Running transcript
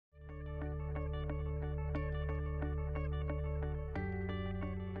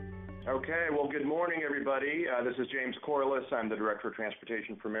Okay, well, good morning, everybody. This is James Corliss. I'm the Director of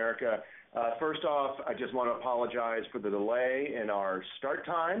Transportation for America. First off, I just want to apologize for the delay in our start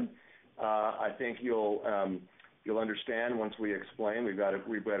time. I think you'll understand once we explain. We've got a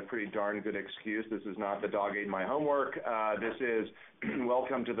pretty darn good excuse. This is not the dog ate my homework. This is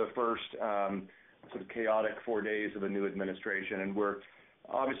welcome to the first sort of chaotic 4 days of a new administration, and we're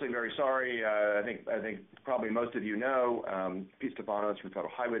obviously very sorry. I think probably most of you know Pete Stefanos from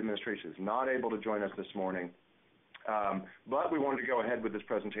Federal Highway Administration is not able to join us this morning. But we wanted to go ahead with this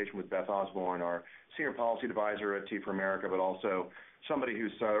presentation with Beth Osborne, our Senior Policy Advisor at T4America, but also somebody who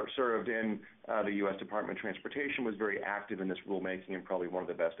served in the U.S. Department of Transportation, was very active in this rulemaking, and probably one of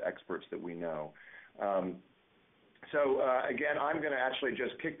the best experts that we know. Again, I'm going to actually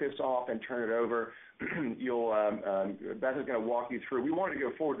just kick this off and turn it over. Beth is going to walk you through. We wanted to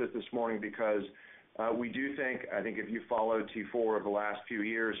go forward this morning because we do think, I think if you followed T4 over the last few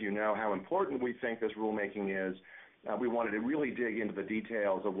years, you know how important we think this rulemaking is. We wanted to really dig into the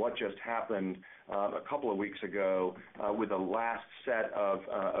details of what just happened a couple of weeks ago with the last set of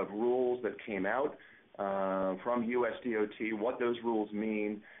rules that came out from USDOT, what those rules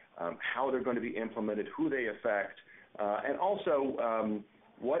mean, how they're going to be implemented, who they affect, and also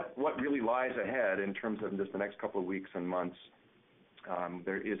what really lies ahead in terms of just the next couple of weeks and months.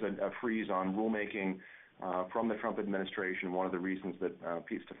 There is a freeze on rulemaking from the Trump administration, one of the reasons that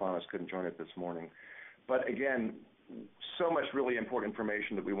Pete Stefanos couldn't join it this morning. But again, so much really important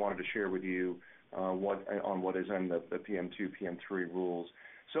information that we wanted to share with you on what is in the PM2, PM3 rules.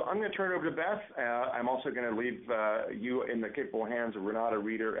 So I'm going to turn it over to Beth. I'm also going to leave you in the capable hands of Renata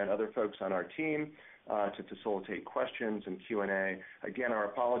Reeder and other folks on our team to facilitate questions and Q&A. Again, our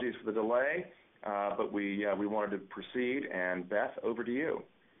apologies for the delay, but we wanted to proceed. And Beth, over to you.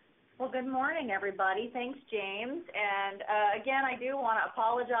 Well, good morning, everybody. Thanks, James. And again, I do want to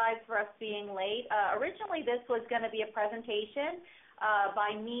apologize for us being late. Originally, this was going to be a presentation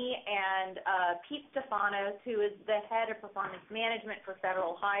by me and Pete Stefanos, who is the head of performance management for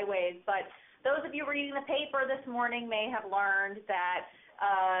Federal Highways. But those of you reading the paper this morning may have learned that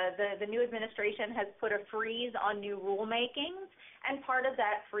the new administration has put a freeze on new rulemakings, and part of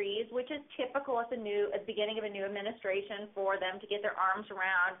that freeze, which is typical at the beginning of a new administration for them to get their arms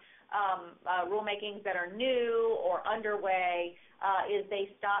around rulemakings that are new or underway, is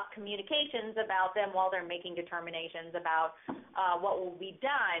they stop communications about them while they're making determinations about what will be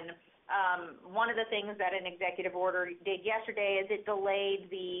done. One of the things that an executive order did yesterday is it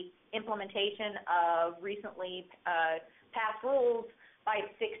delayed the implementation of recently passed rules by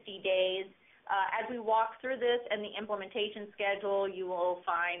 60 days. As we walk through this and the implementation schedule, you will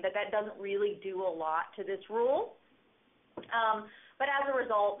find that doesn't really do a lot to this rule. But as a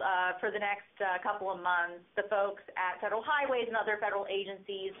result, for the next couple of months, the folks at Federal Highways and other federal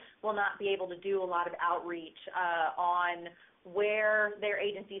agencies will not be able to do a lot of outreach on where their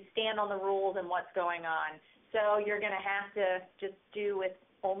agencies stand on the rules and what's going on. So you're going to have to just do with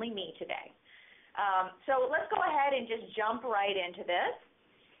only me today. So let's go ahead and just jump right into this.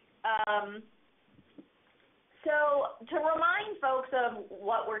 So to remind folks of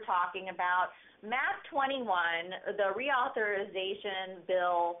what we're talking about, MAP 21, the reauthorization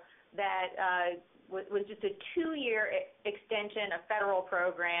bill that was just a 2-year extension of federal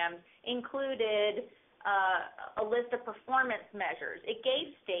programs, included a list of performance measures. It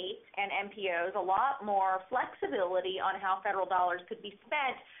gave states and MPOs a lot more flexibility on how federal dollars could be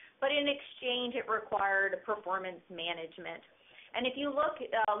spent, but in exchange it required performance management. And if you look,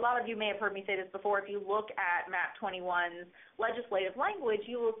 a lot of you may have heard me say this before, if you look at MAP 21's legislative language,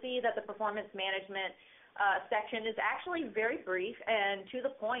 you will see that the performance management section is actually very brief and to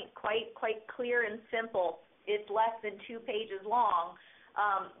the point, quite clear and simple. It's less than 2 pages long.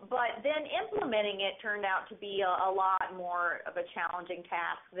 But then implementing it turned out to be a lot more of a challenging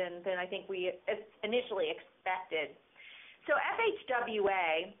task than I think we initially expected. So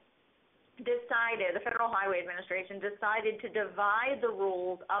FHWA decided, the Federal Highway Administration decided to divide the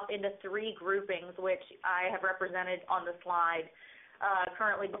rules up into 3 groupings, which I have represented on the slide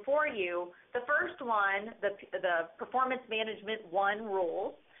currently before you. The first one, the Performance Management 1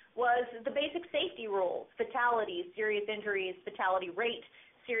 rules, was the basic safety rules: fatalities, serious injuries, fatality rate,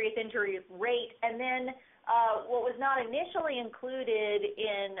 serious injuries rate, and then what was not initially included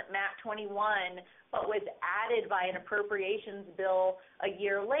in MAP 21 but was added by an appropriations bill a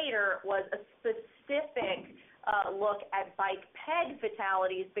year later was a specific look at bike peg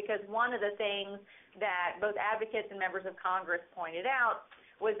fatalities, because one of the things that both advocates and members of Congress pointed out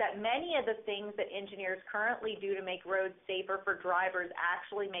was that many of the things that engineers currently do to make roads safer for drivers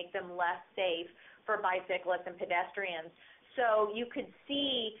actually make them less safe for bicyclists and pedestrians. So you could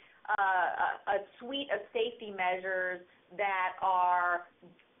see a suite of safety measures that are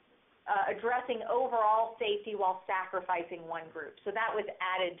addressing overall safety while sacrificing one group. So that was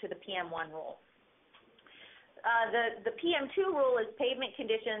added to the PM1 rule. The PM2 rule is pavement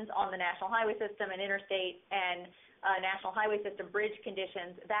conditions on the National Highway System and interstate and National Highway System bridge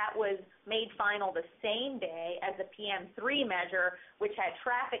conditions. That was made final the same day as the PM3 measure, which had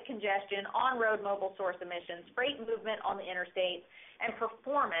traffic congestion, on-road mobile source emissions, freight movement on the interstate, and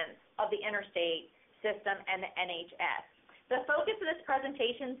performance of the interstate system and the NHS. The focus of this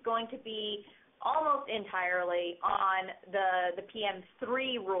presentation is going to be almost entirely on the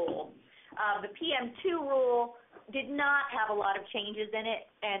PM3 rule. The PM2 rule did not have a lot of changes in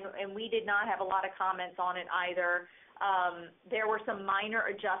it, and we did not have a lot of comments on it either. There were some minor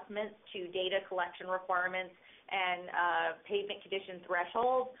adjustments to data collection requirements and pavement condition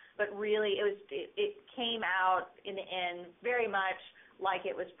thresholds, but really it came out in the end very much like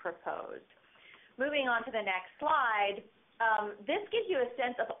it was proposed. Moving on to the next slide. This gives you a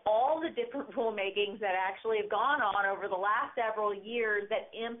sense of all the different rulemakings that actually have gone on over the last several years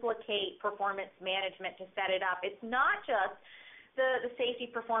that implicate performance management to set it up. It's not just the safety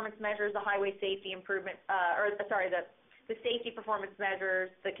performance measures, the highway safety improvement, the safety performance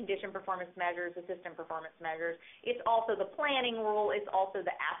measures, the condition performance measures, the system performance measures. It's also the planning rule. It's also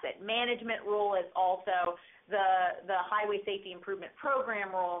the asset management rule. It's also the highway safety improvement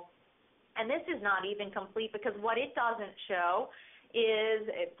program rule. And this is not even complete because what it doesn't show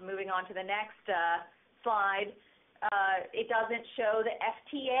is, moving on to the next slide, it doesn't show the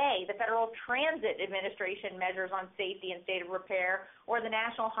FTA, the Federal Transit Administration measures on safety and state of repair, or the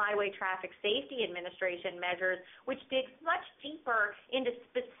National Highway Traffic Safety Administration measures, which digs much deeper into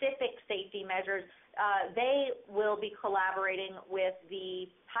specific safety measures. They will be collaborating with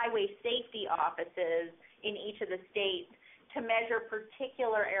the highway safety offices in each of the states to measure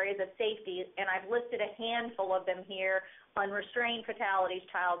particular areas of safety, and I've listed a handful of them here: unrestrained fatalities,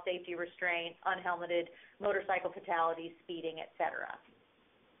 child safety restraint, unhelmeted motorcycle fatalities, speeding, etc.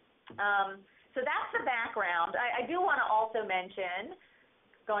 So that's the background. I do want to also mention,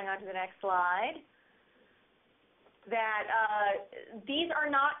 going on to the next slide, that these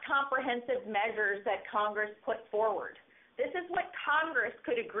are not comprehensive measures that Congress put forward. This is what Congress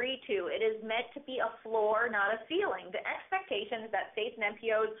could agree to. It is meant to be a floor, not a ceiling. The expectation is that states and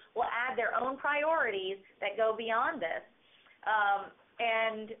MPOs will add their own priorities that go beyond this.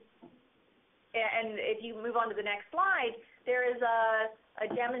 And if you move on to the next slide, there is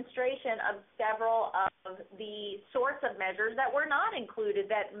a demonstration of several of the sorts of measures that were not included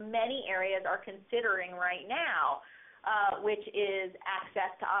that many areas are considering right now. Which is access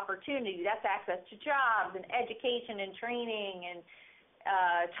to opportunity. That's access to jobs and education and training and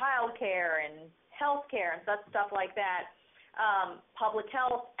child care and health care and stuff like that. Public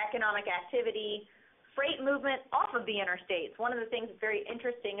health, economic activity, freight movement off of the interstates. One of the things that's very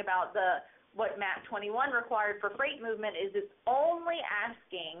interesting about what MAP 21 required for freight movement is it's only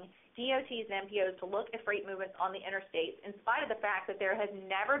asking DOTs and MPOs to look at freight movements on the interstates, in spite of the fact that there has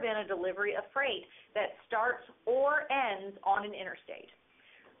never been a delivery of freight that starts or ends on an interstate.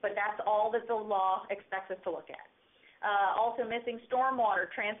 But that's all that the law expects us to look at. Also missing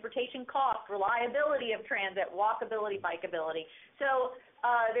stormwater, transportation costs, reliability of transit, walkability, bikeability. So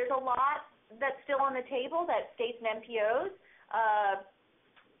there's a lot that's still on the table that states and MPOs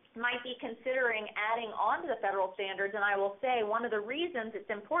might be considering adding on to the federal standards, and I will say one of the reasons it's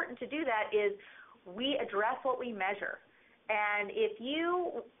important to do that is we address what we measure. And if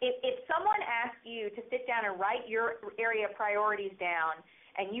someone asked you to sit down and write your area priorities down,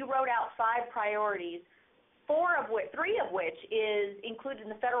 and you wrote out 5 priorities, 3 of which is included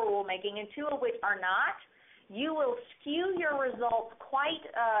in the federal rulemaking and 2 of which are not, you will skew your results quite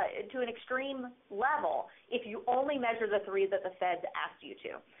to an extreme level if you only measure the 3 that the feds asked you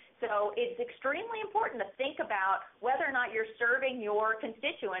to. So it's extremely important to think about whether or not you're serving your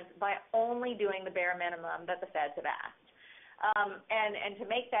constituents by only doing the bare minimum that the feds have asked. And to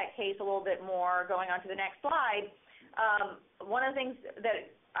make that case a little bit more, going on to the next slide, one of the things that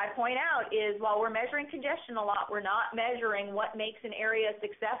I point out is while we're measuring congestion a lot, we're not measuring what makes an area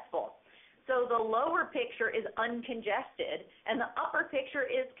successful. So the lower picture is uncongested, and the upper picture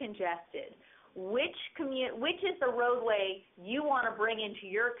is congested. Which is the roadway you want to bring into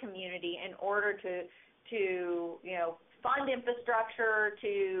your community in order to fund infrastructure,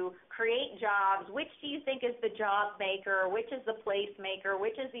 to create jobs? Which do you think is the job maker? Which is the place maker?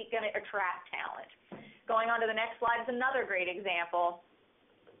 Which is going to attract talent? Going on to the next slide is another great example.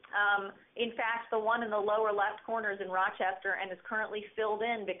 In fact, the one in the lower left corner is in Rochester and is currently filled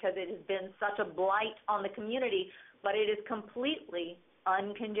in because it has been such a blight on the community, but it is completely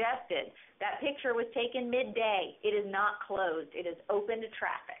uncongested. That picture was taken midday. It is not closed. It is open to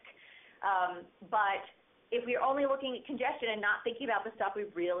traffic. But if we're only looking at congestion and not thinking about the stuff we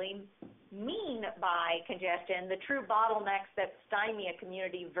really mean by congestion, the true bottlenecks that stymie a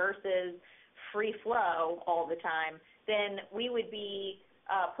community versus free flow all the time, then we would be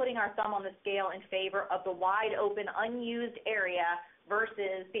putting our thumb on the scale in favor of the wide open, unused area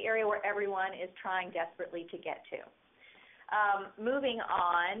versus the area where everyone is trying desperately to get to. Moving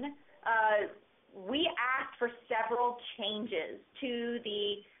on, we asked for several changes to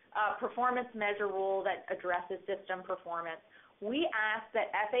the performance measure rule that addresses system performance. We asked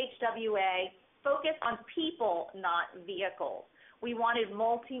that FHWA focus on people, not vehicles. We wanted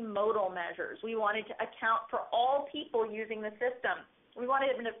multimodal measures. We wanted to account for all people using the system. We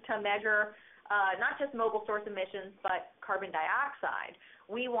wanted them to measure not just mobile source emissions, but carbon dioxide.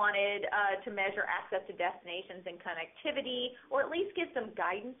 We wanted to measure access to destinations and connectivity, or at least give some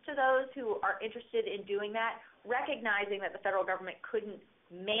guidance to those who are interested in doing that, recognizing that the federal government couldn't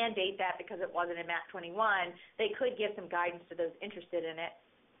mandate that because it wasn't in MAP 21. They could give some guidance to those interested in it,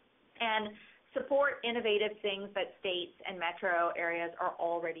 and support innovative things that states and metro areas are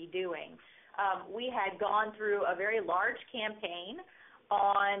already doing. We had gone through a very large campaign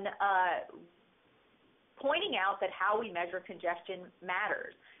on pointing out that how we measure congestion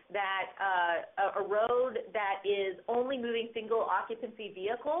matters, that a road that is only moving single occupancy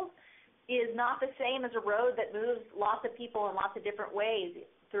vehicles is not the same as a road that moves lots of people in lots of different ways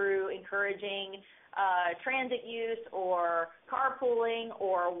through encouraging transit use or carpooling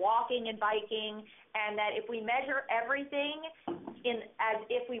or walking and biking, and that if we measure everything as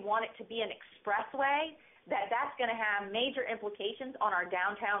if we want it to be an expressway, that's going to have major implications on our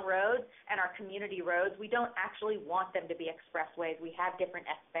downtown roads and our community roads. We don't actually want them to be expressways. We have different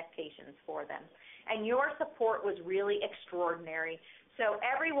expectations for them. And your support was really extraordinary. So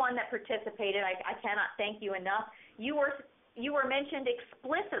everyone that participated, I cannot thank you enough. You were mentioned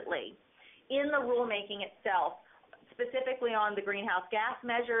explicitly in the rulemaking itself, specifically on the greenhouse gas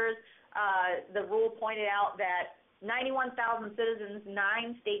measures. The rule pointed out that 91,000 citizens,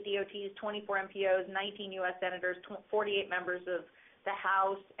 9 state DOTs, 24 MPOs, 19 U.S. senators, 48 members of the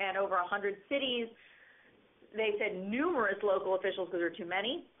House, and over 100 cities. They said numerous local officials, because there are too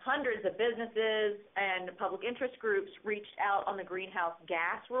many, hundreds of businesses and public interest groups reached out on the greenhouse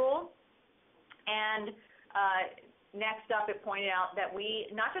gas rule. And next up, it pointed out that we,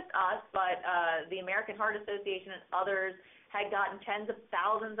 not just us, but the American Heart Association and others had gotten tens of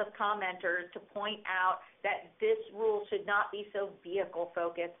thousands of commenters to point out that this rule should not be so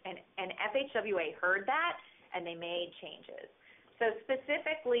vehicle-focused, and FHWA heard that, and they made changes. So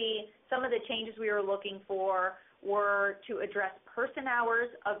specifically, some of the changes we were looking for were to address person hours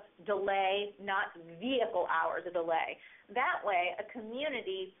of delay, not vehicle hours of delay. That way, a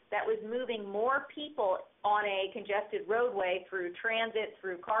community that was moving more people on a congested roadway through transit,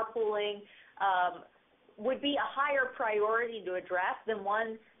 through carpooling, would be a higher priority to address than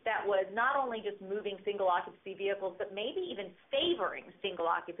one that was not only just moving single occupancy vehicles, but maybe even favoring single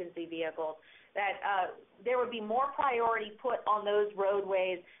occupancy vehicles, that there would be more priority put on those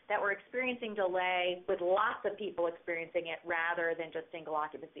roadways that were experiencing delay with lots of people experiencing it rather than just single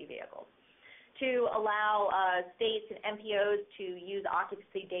occupancy vehicles. To allow states and MPOs to use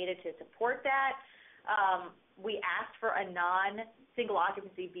occupancy data to support that, we asked for a non-single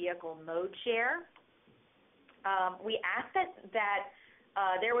occupancy vehicle mode share. We asked that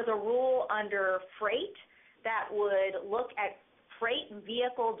there was a rule under freight that would look at freight and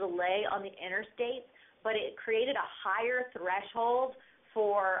vehicle delay on the interstate, but it created a higher threshold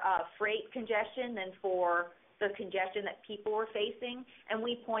for freight congestion than for the congestion that people were facing. And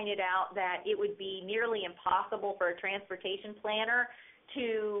we pointed out that it would be nearly impossible for a transportation planner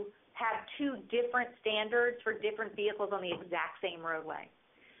to have two different standards for different vehicles on the exact same roadway.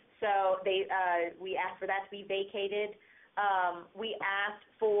 So we asked for that to be vacated. We asked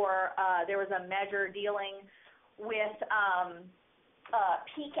for, there was a measure dealing with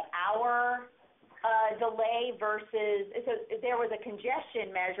peak hour delay versus, so there was a congestion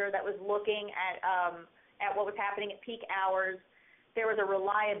measure that was looking at what was happening at peak hours. There was a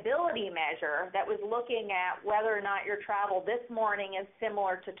reliability measure that was looking at whether or not your travel this morning is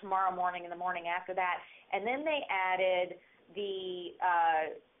similar to tomorrow morning and the morning after that. And then they added the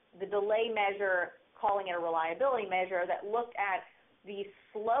delay measure, calling it a reliability measure, that looked at the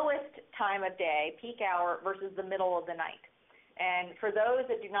slowest time of day, peak hour, versus the middle of the night. And for those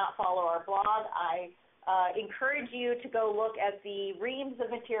that do not follow our blog, I encourage you to go look at the reams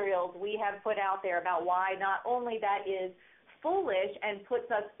of materials we have put out there about why not only that is foolish and puts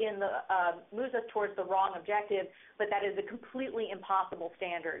us moves us towards the wrong objective, but that is a completely impossible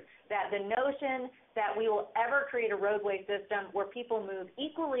standard. That the notion that we will ever create a roadway system where people move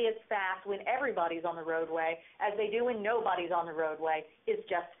equally as fast when everybody's on the roadway as they do when nobody's on the roadway is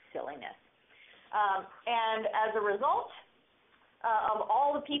just silliness. And as a result of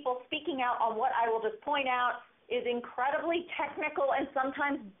all the people speaking out on what I will just point out is incredibly technical and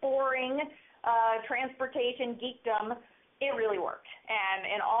sometimes boring transportation geekdom, it really worked.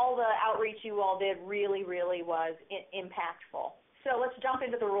 And all the outreach you all did really, really was impactful. So let's jump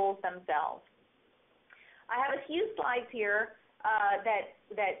into the rules themselves. I have a few slides here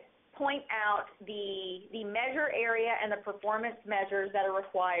that point out the measure area and the performance measures that are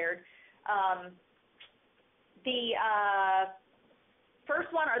required. The first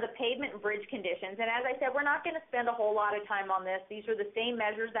one are the pavement and bridge conditions, and as I said, we're not going to spend a whole lot of time on this. These are the same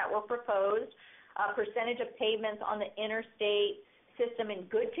measures that were proposed. Percentage of pavements on the interstate system in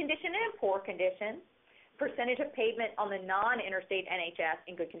good condition and in poor condition, percentage of pavement on the non-interstate NHS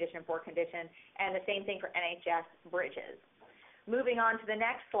in good condition and poor condition, and the same thing for NHS bridges. Moving on to the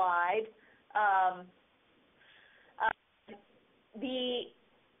next slide, the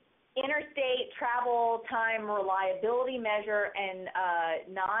interstate travel time reliability measure and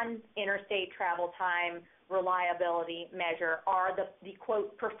non-interstate travel time reliability measure are the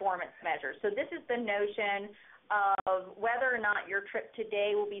quote performance measures. So this is the notion of whether or not your trip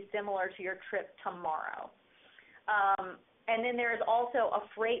today will be similar to your trip tomorrow. And then there's also a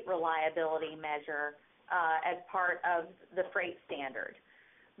freight reliability measure as part of the freight standard.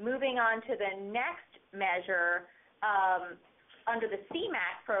 Moving on to the next measure, under the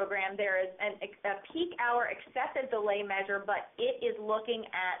CMAQ program, there is a peak hour excessive delay measure, but it is looking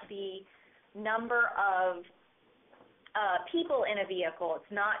at the number of people in a vehicle.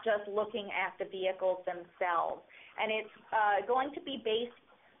 It's not just looking at the vehicles themselves. And it's going to be based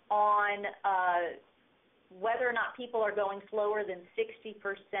on whether or not people are going slower than 60%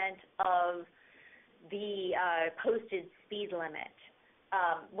 of the posted speed limit.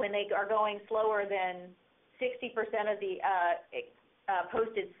 When they are going slower than 60% of the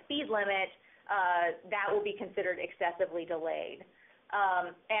posted speed limit, that will be considered excessively delayed.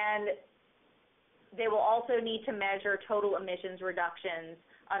 And they will also need to measure total emissions reductions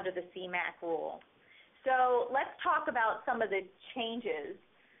under the CMAQ rule. So let's talk about some of the changes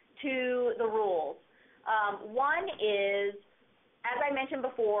to the rules. One is, as I mentioned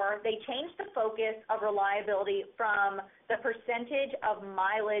before, they changed the focus of reliability from the percentage of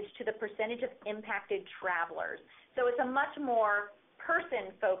mileage to the percentage of impacted travelers. So it's a much more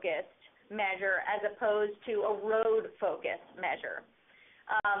person-focused measure as opposed to a road-focused measure.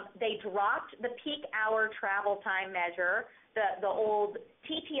 They dropped the peak hour travel time measure, the old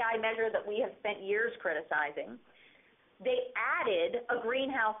TTI measure that we have spent years criticizing. They added a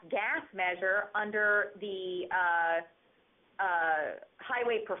greenhouse gas measure under the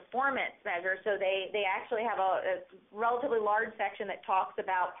highway performance measure. So they actually have a relatively large section that talks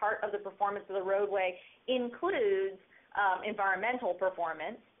about part of the performance of the roadway includes environmental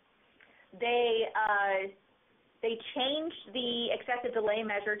performance. They changed the excessive delay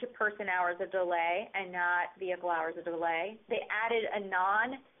measure to person hours of delay and not vehicle hours of delay. They added a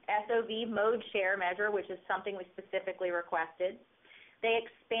non-SOV mode share measure, which is something we specifically requested. They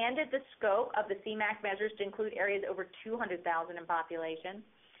expanded the scope of the CMAQ measures to include areas over 200,000 in population.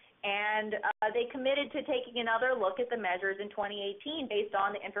 And they committed to taking another look at the measures in 2018 based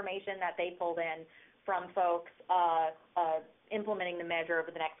on the information that they pulled in from folks implementing the measure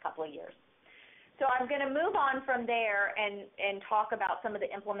over the next couple of years. So I'm going to move on from there and talk about some of the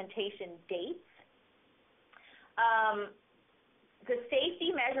implementation dates. The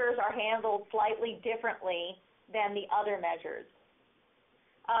safety measures are handled slightly differently than the other measures.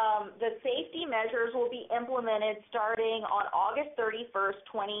 The safety measures will be implemented starting on August 31st,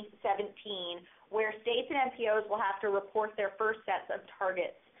 2017, where states and MPOs will have to report their first sets of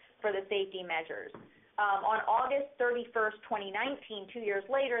targets for the safety measures. On August 31st, 2019, 2 years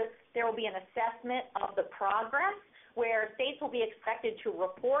later, there will be an assessment of the progress where states will be expected to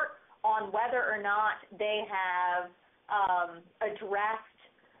report on whether or not they have addressed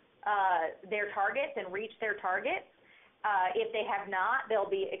their targets and reached their targets. If they have not, they'll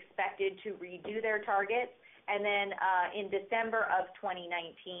be expected to redo their targets. And then in December of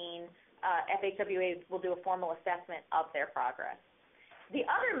 2019, FHWA will do a formal assessment of their progress. The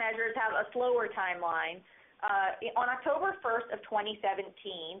other measures have a slower timeline. On October 1st of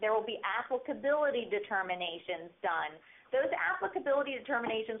 2017, there will be applicability determinations done. Those applicability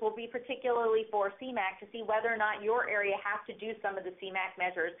determinations will be particularly for CMAQ to see whether or not your area has to do some of the CMAQ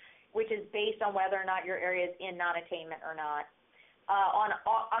measures, which is based on whether or not your area is in non-attainment or not. on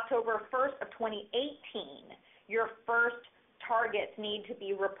October 1st of 2018, your first targets need to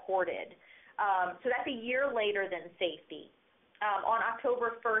be reported. So that's a year later than safety. On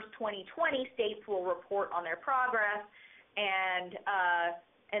October 1st, 2020, states will report on their progress, and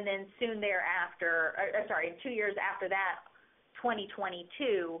then soon thereafter, 2 years after that,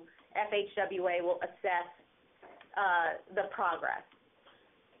 2022, FHWA will assess the progress.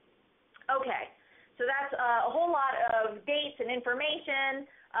 Okay, so that's a whole lot of dates and information.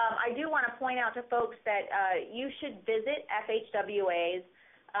 I do want to point out to folks that you should visit FHWA's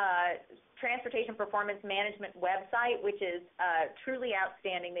Transportation Performance Management website, which is truly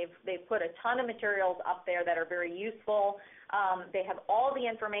outstanding. They've put a ton of materials up there that are very useful. They have all the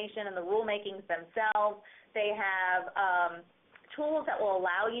information and the rulemakings themselves. They have tools that will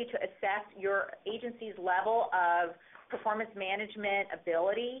allow you to assess your agency's level of performance management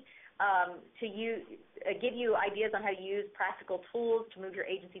ability, to give you ideas on how to use practical tools to move your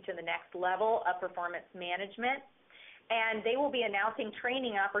agency to the next level of performance management. And they will be announcing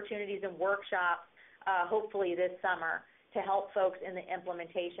training opportunities and workshops, hopefully this summer, to help folks in the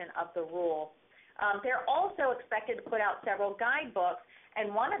implementation of the rule. They're also expected to put out several guidebooks,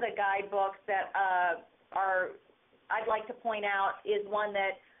 and one of the guidebooks that I'd like to point out is one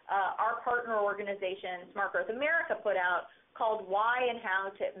that our partner organization, Smart Growth America, put out, called Why and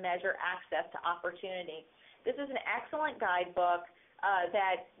How to Measure Access to Opportunity. This is an excellent guidebook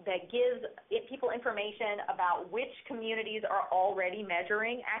that gives people information about which communities are already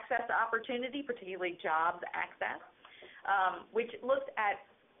measuring access to opportunity, particularly jobs access, which looks at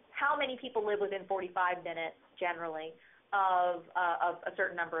how many people live within 45 minutes generally of a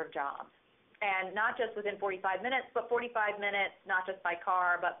certain number of jobs. And not just within 45 minutes, but 45 minutes not just by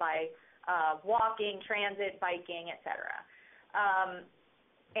car, but by walking, transit, biking, etc.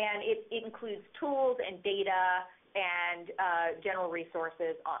 And it includes tools and data and general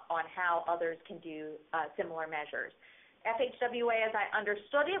resources on how others can do similar measures. FHWA, as I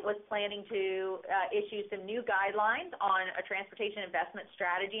understood it, was planning to issue some new guidelines on a transportation investment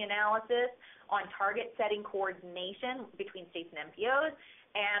strategy analysis, on target setting coordination between states and MPOs,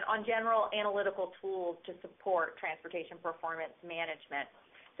 and on general analytical tools to support transportation performance management.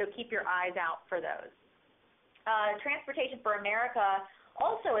 So keep your eyes out for those. Transportation for America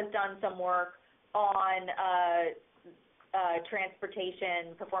also has done some work on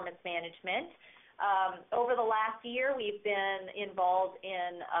transportation performance management. Over the last year, we've been involved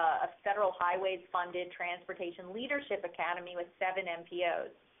in a federal highways-funded Transportation Leadership Academy with 7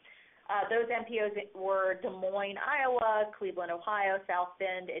 MPOs. Those MPOs were Des Moines, Iowa, Cleveland, Ohio, South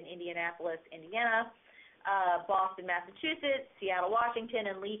Bend, and Indianapolis, Indiana, Boston, Massachusetts, Seattle, Washington,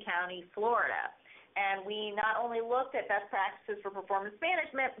 and Lee County, Florida. And we not only looked at best practices for performance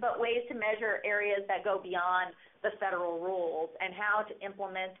management, but ways to measure areas that go beyond the federal rules and how to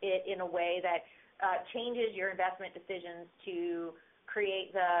implement it in a way that changes your investment decisions to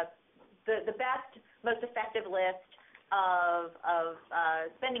create the best, most effective list of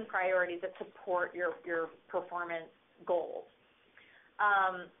spending priorities that support your performance goals.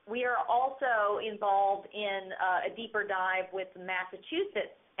 We are also involved in a deeper dive with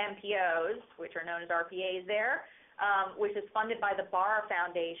Massachusetts MPOs, which are known as RPAs there, which is funded by the Barr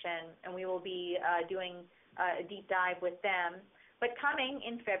Foundation, and we will be doing a deep dive with them. But coming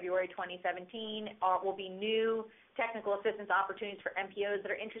in February 2017 will be new technical assistance opportunities for MPOs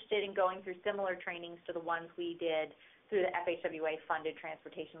that are interested in going through similar trainings to the ones we did through the FHWA-funded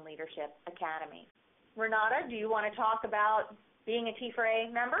Transportation Leadership Academy. Renata, do you want to talk about being a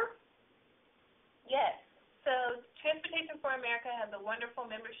T4A member? Yes. So Transportation for America has a wonderful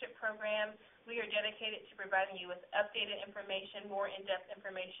membership program. We are dedicated to providing you with updated information, more in-depth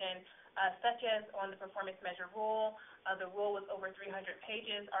information, such as on the performance measure rule. The rule is over 300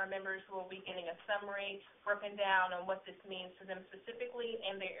 pages. Our members will be getting a summary broken down on what this means to them specifically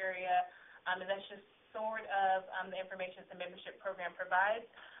in their area, and that's just sort of the information the membership program provides.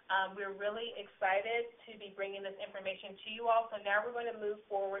 We're really excited to be bringing this information to you all. So now we're going to move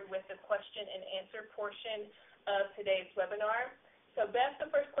forward with the question and answer portion of today's webinar. So Beth, the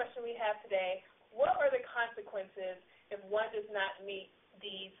first question we have today, what are the consequences if one does not meet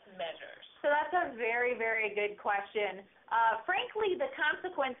these measures? So that's a very, very good question. Frankly, the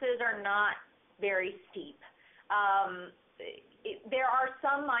consequences are not very steep. There are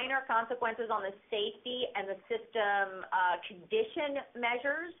some minor consequences on the safety and the system condition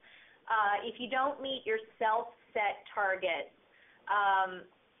measures. If you don't meet your self-set targets,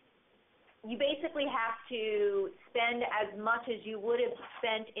 you basically have to spend as much as you would have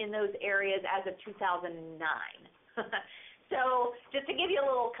spent in those areas as of 2009. So just to give you a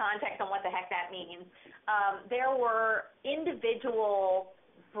little context on what the heck that means, there were individual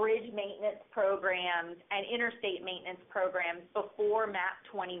bridge maintenance programs and interstate maintenance programs before MAP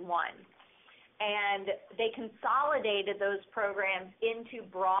 21. And they consolidated those programs into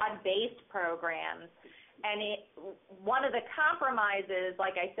broad-based programs. And one of the compromises,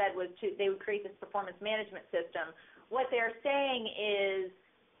 like I said, was they would create this performance management system. What they're saying is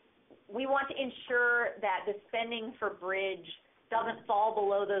we want to ensure that the spending for bridge doesn't fall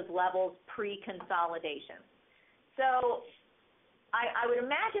below those levels pre-consolidation. So I would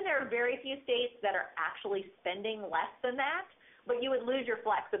imagine there are very few states that are actually spending less than that, but you would lose your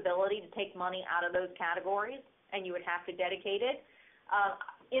flexibility to take money out of those categories, and you would have to dedicate it.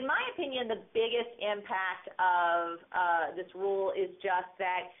 In my opinion, the biggest impact of this rule is just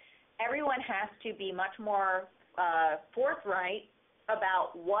that everyone has to be much more forthright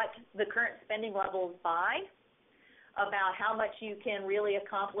about what the current spending levels buy, about how much you can really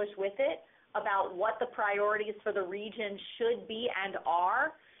accomplish with it, about what the priorities for the region should be and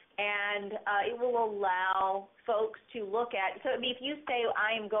are, and it will allow folks to look at, so if you say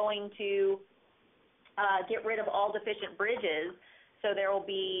I am going to get rid of all deficient bridges, so there will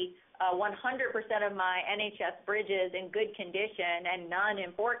be 100% of my NHS bridges in good condition and none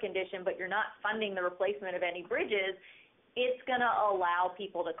in poor condition, but you're not funding the replacement of any bridges, it's going to allow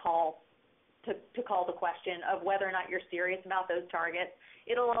people to call the question of whether or not you're serious about those targets.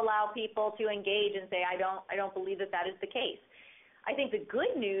 It'll allow people to engage and say, I don't believe that is the case. I think the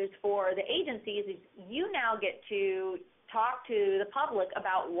good news for the agencies is you now get to talk to the public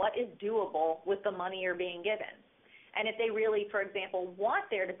about what is doable with the money you're being given. And if they really, for example, want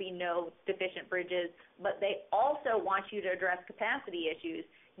there to be no deficient bridges, but they also want you to address capacity issues,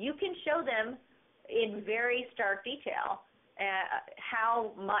 you can show them in very stark detail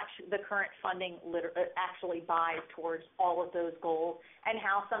how much the current funding actually buys towards all of those goals and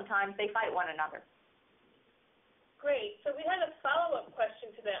how sometimes they fight one another. Great. So we had a follow-up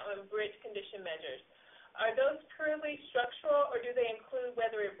question to that on bridge condition measures. Are those purely structural, or do they include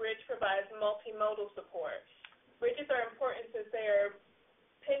whether a bridge provides multimodal support? Bridges are important since they are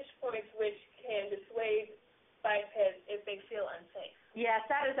pinch points which can dissuade bipeds if they feel unsafe. Yes,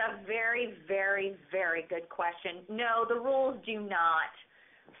 that is a very, very, very good question. No, the rules do not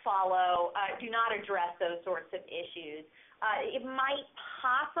address those sorts of issues. It might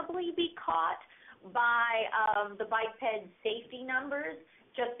possibly be caught by the biped safety numbers,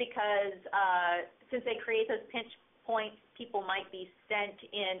 just because since they create those pinch points, people might be sent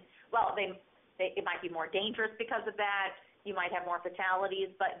in, it might be more dangerous because of that. You might have more fatalities,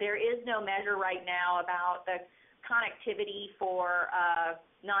 but there is no measure right now about the connectivity for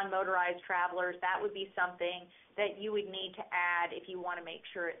non-motorized travelers. That would be something that you would need to add if you want to make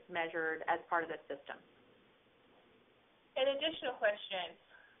sure it's measured as part of the system. An additional question.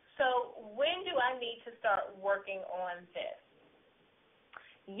 So when do I need to start working on this?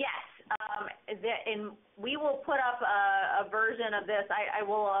 Yes, and we will put up a version of this. I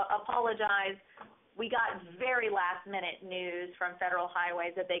will apologize. We got very last-minute news from Federal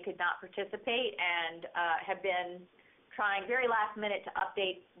Highways that they could not participate and have been trying very last minute to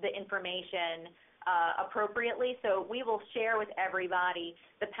update the information appropriately. So we will share with everybody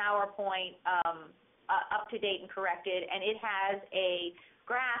the PowerPoint up-to-date and corrected, and it has a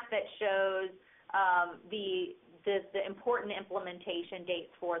graph that shows the important implementation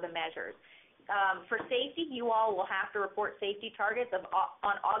dates for the measures. For safety, you all will have to report safety targets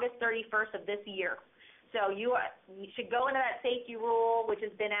on August 31st of this year. So you should go into that safety rule, which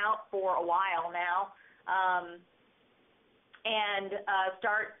has been out for a while now, and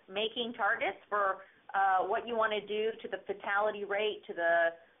start making targets for what you want to do to the fatality rate, to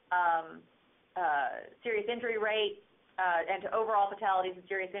the serious injury rate, and to overall fatalities and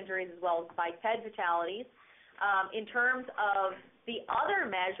serious injuries, as well as biped fatalities. In terms of the other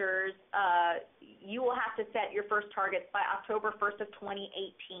measures, you will have to set your first targets by October 1st of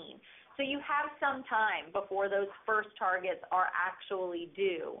 2018. So you have some time before those first targets are actually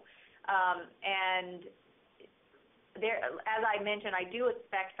due. And there, as I mentioned, I do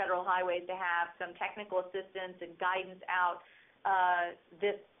expect Federal Highways to have some technical assistance and guidance out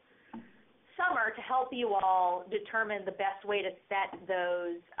this summer to help you all determine the best way to set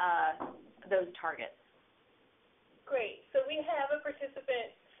those targets. Great. So we have a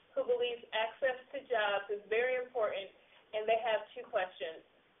participant who believes access to jobs is very important, and they have two questions.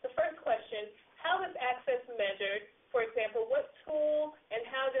 The first question, how is access measured? For example, what tool, and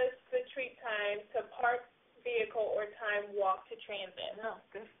how does the treat time to park vehicle or time walk to transit? Oh,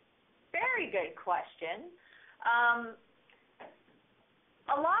 good. Very good question.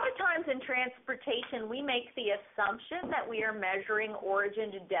 A lot of times in transportation, we make the assumption that we are measuring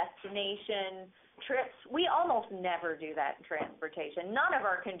origin to destination trips. We almost never do that in transportation. None of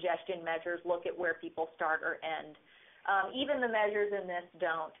our congestion measures look at where people start or end. Even the measures in this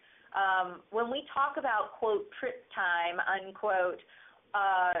don't. When we talk about, quote, trip time, unquote,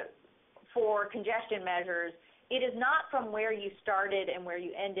 for congestion measures, it is not from where you started and where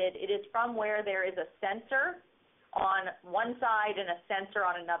you ended. It is from where there is a sensor on one side and a sensor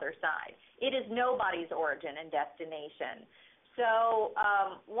on another side. It is nobody's origin and destination. So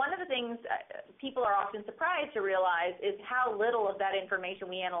one of the things people are often surprised to realize is how little of that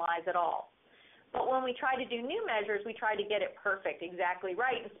information we analyze at all. But when we try to do new measures, we try to get it perfect, exactly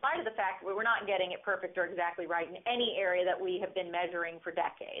right, in spite of the fact that we're not getting it perfect or exactly right in any area that we have been measuring for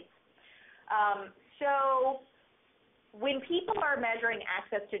decades. So when people are measuring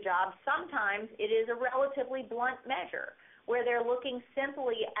access to jobs, sometimes it is a relatively blunt measure where they're looking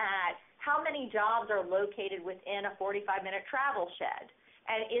simply at how many jobs are located within a 45-minute travel shed.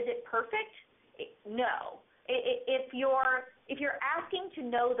 And is it perfect? No. If you're asking to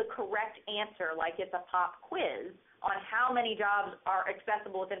know the correct answer, like it's a pop quiz on how many jobs are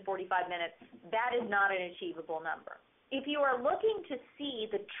accessible within 45 minutes, that is not an achievable number. If you are looking to see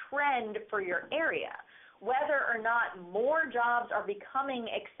the trend for your area, whether or not more jobs are becoming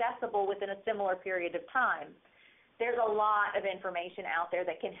accessible within a similar period of time, there's a lot of information out there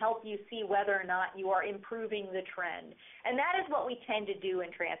that can help you see whether or not you are improving the trend. And that is what we tend to do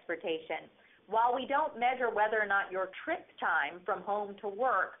in transportation. While we don't measure whether or not your trip time from home to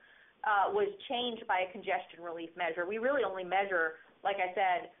work was changed by a congestion relief measure, we really only measure, like I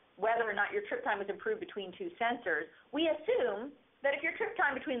said, whether or not your trip time was improved between two sensors. We assume that if your trip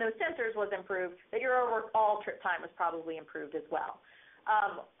time between those sensors was improved, that your overall trip time was probably improved as well.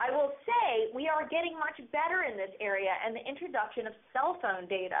 I will say we are getting much better in this area, and the introduction of cell phone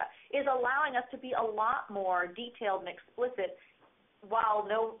data is allowing us to be a lot more detailed and explicit. While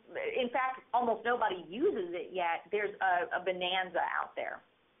in fact, almost nobody uses it yet, there's a bonanza out there.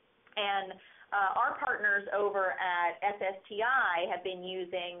 And our partners over at SSTI have been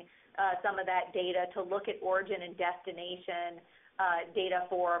using some of that data to look at origin and destination data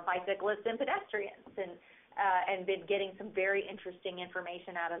for bicyclists and pedestrians, and been getting some very interesting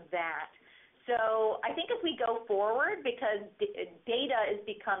information out of that. So I think as we go forward, because data is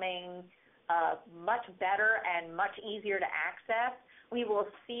becoming much better and much easier to access, we will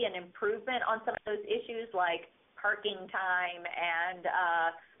see an improvement on some of those issues like parking time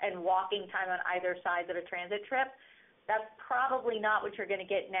and walking time on either side of a transit trip. That's probably not what you're going to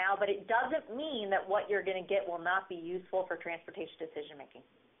get now, but it doesn't mean that what you're going to get will not be useful for transportation decision making.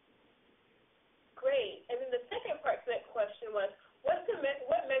 Great. And then the second part to that question was, what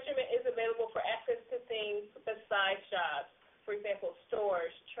measurement is available for access to things besides jobs? For example,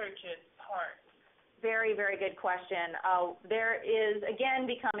 stores, churches, parks. Very, very good question. There is, again,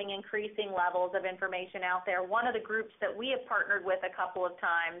 becoming increasing levels of information out there. One of the groups that we have partnered with a couple of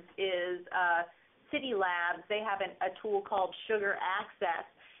times is City Labs. They have a tool called Sugar Access,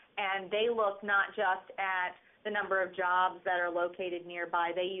 and they look not just at the number of jobs that are located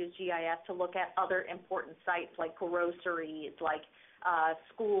nearby. They use GIS to look at other important sites like groceries, like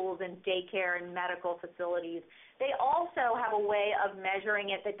schools and daycare and medical facilities. They also have a way of measuring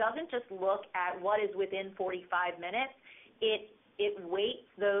it that doesn't just look at what is within 45 minutes. It weights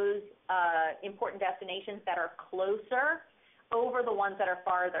those important destinations that are closer over the ones that are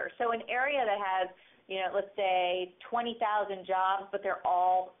farther. So an area that has, let's say 20,000 jobs, but they're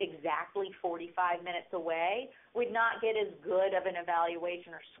all exactly 45 minutes away, would not get as good of an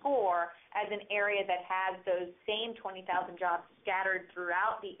evaluation or score as an area that has those same 20,000 jobs scattered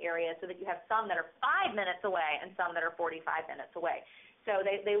throughout the area, so that you have some that are 5 minutes away and some that are 45 minutes away. So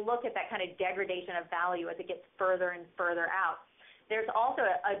they look at that kind of degradation of value as it gets further and further out. There's also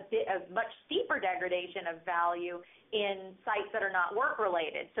a much steeper degradation of value in sites that are not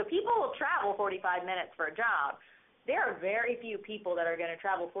work-related. So people will travel 45 minutes for a job. There are very few people that are going to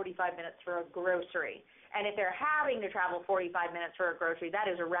travel 45 minutes for a grocery. And if they're having to travel 45 minutes for a grocery,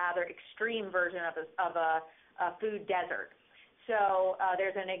 that is a rather extreme version of a food desert. So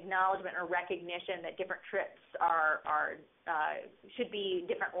there's an acknowledgement or recognition that different trips should be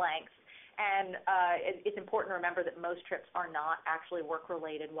different lengths. And it's important to remember that most trips are not actually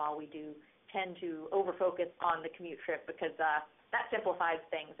work-related, while we do tend to over-focus on the commute trip, because that simplifies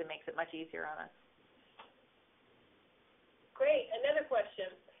things and makes it much easier on us. Great. Another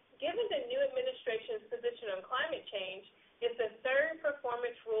question. Given the new administration's position on climate change, is the third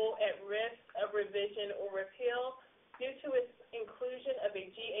performance rule at risk of revision or repeal due to its inclusion of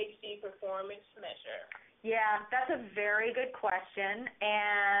a GHG performance measure? Yeah, that's a very good question,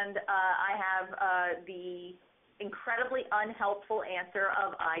 and I have the incredibly unhelpful answer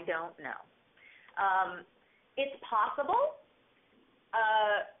of I don't know. It's possible.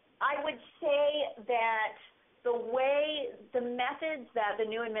 I would say that the methods that the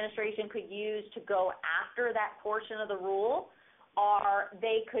new administration could use to go after that portion of the rule are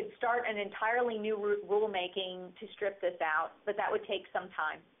they could start an entirely new rulemaking to strip this out, but that would take some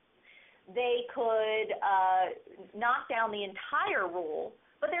time. They could knock down the entire rule,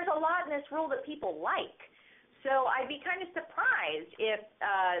 but there's a lot in this rule that people like. So I'd be kind of surprised if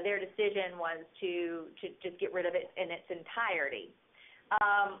their decision was to just get rid of it in its entirety.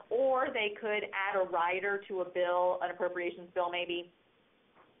 Or they could add a rider to a bill, an appropriations bill maybe,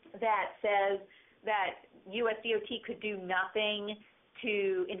 that says that USDOT could do nothing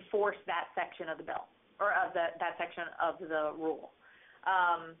to enforce that section of the bill, or of that section of the rule.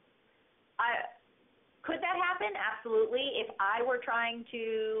 Could that happen? Absolutely. If I were trying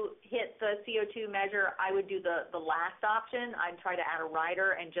to hit the CO2 measure, I would do the last option. I'd try to add a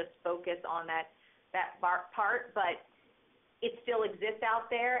rider and just focus on that part, but it still exists out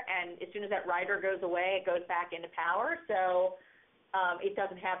there, and as soon as that rider goes away, it goes back into power. So it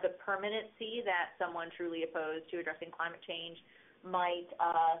doesn't have the permanency that someone truly opposed to addressing climate change might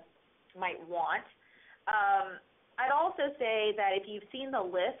want. I'd also say that if you've seen the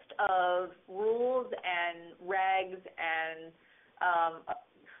list of rules and regs and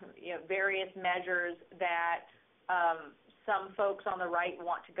various measures that some folks on the right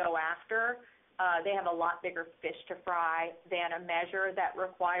want to go after, they have a lot bigger fish to fry than a measure that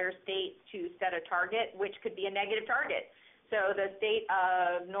requires states to set a target, which could be a negative target. So the state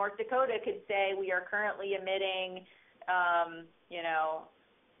of North Dakota could say we are currently emitting, I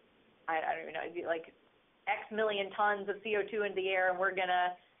don't even know, it'd be like X million tons of CO2 into the air, and we're going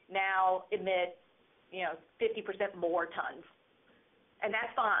to now emit, 50% more tons. And that's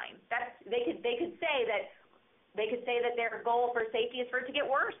fine. They could say that their goal for safety is for it to get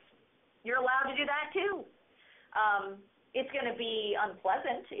worse. You're allowed to do that too. It's going to be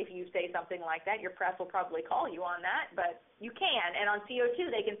unpleasant if you say something like that. Your press will probably call you on that, but you can. And on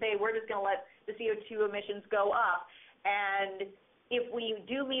CO2, they can say we're just going to let the CO2 emissions go up. And if we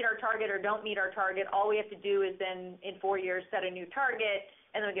do meet our target or don't meet our target, all we have to do is then in 4 years set a new target,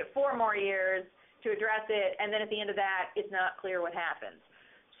 and then we get 4 more years to address it, and then at the end of that, it's not clear what happens.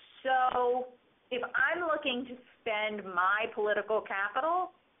 So if I'm looking to spend my political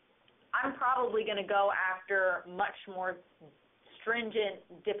capital, I'm probably going to go after much more stringent,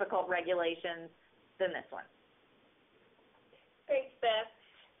 difficult regulations than this one. Thanks, Beth.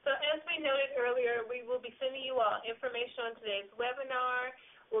 So as we noted earlier, we will be sending you all information on today's webinar.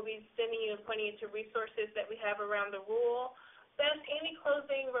 We'll be sending you and pointing you to resources that we have around the rule. Beth, any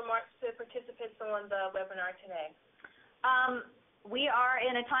closing remarks to participants on the webinar today? We are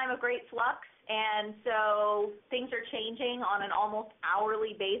in a time of great flux, and so things are changing on an almost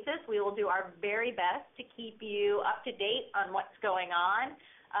hourly basis. We will do our very best to keep you up to date on what's going on,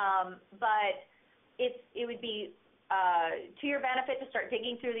 but it would be to your benefit to start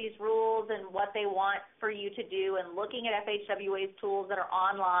digging through these rules and what they want for you to do and looking at FHWA's tools that are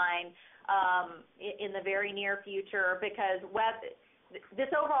online in the very near future, because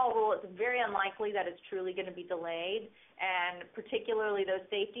this overall rule, it's very unlikely that it's truly going to be delayed, and particularly those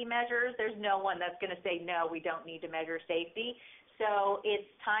safety measures, there's no one that's going to say, no, we don't need to measure safety. So it's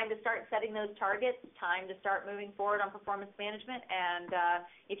time to start setting those targets, time to start moving forward on performance management, and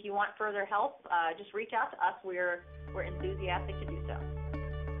if you want further help, just reach out to us. We're enthusiastic to do so.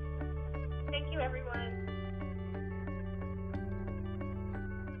 Thank you, everyone.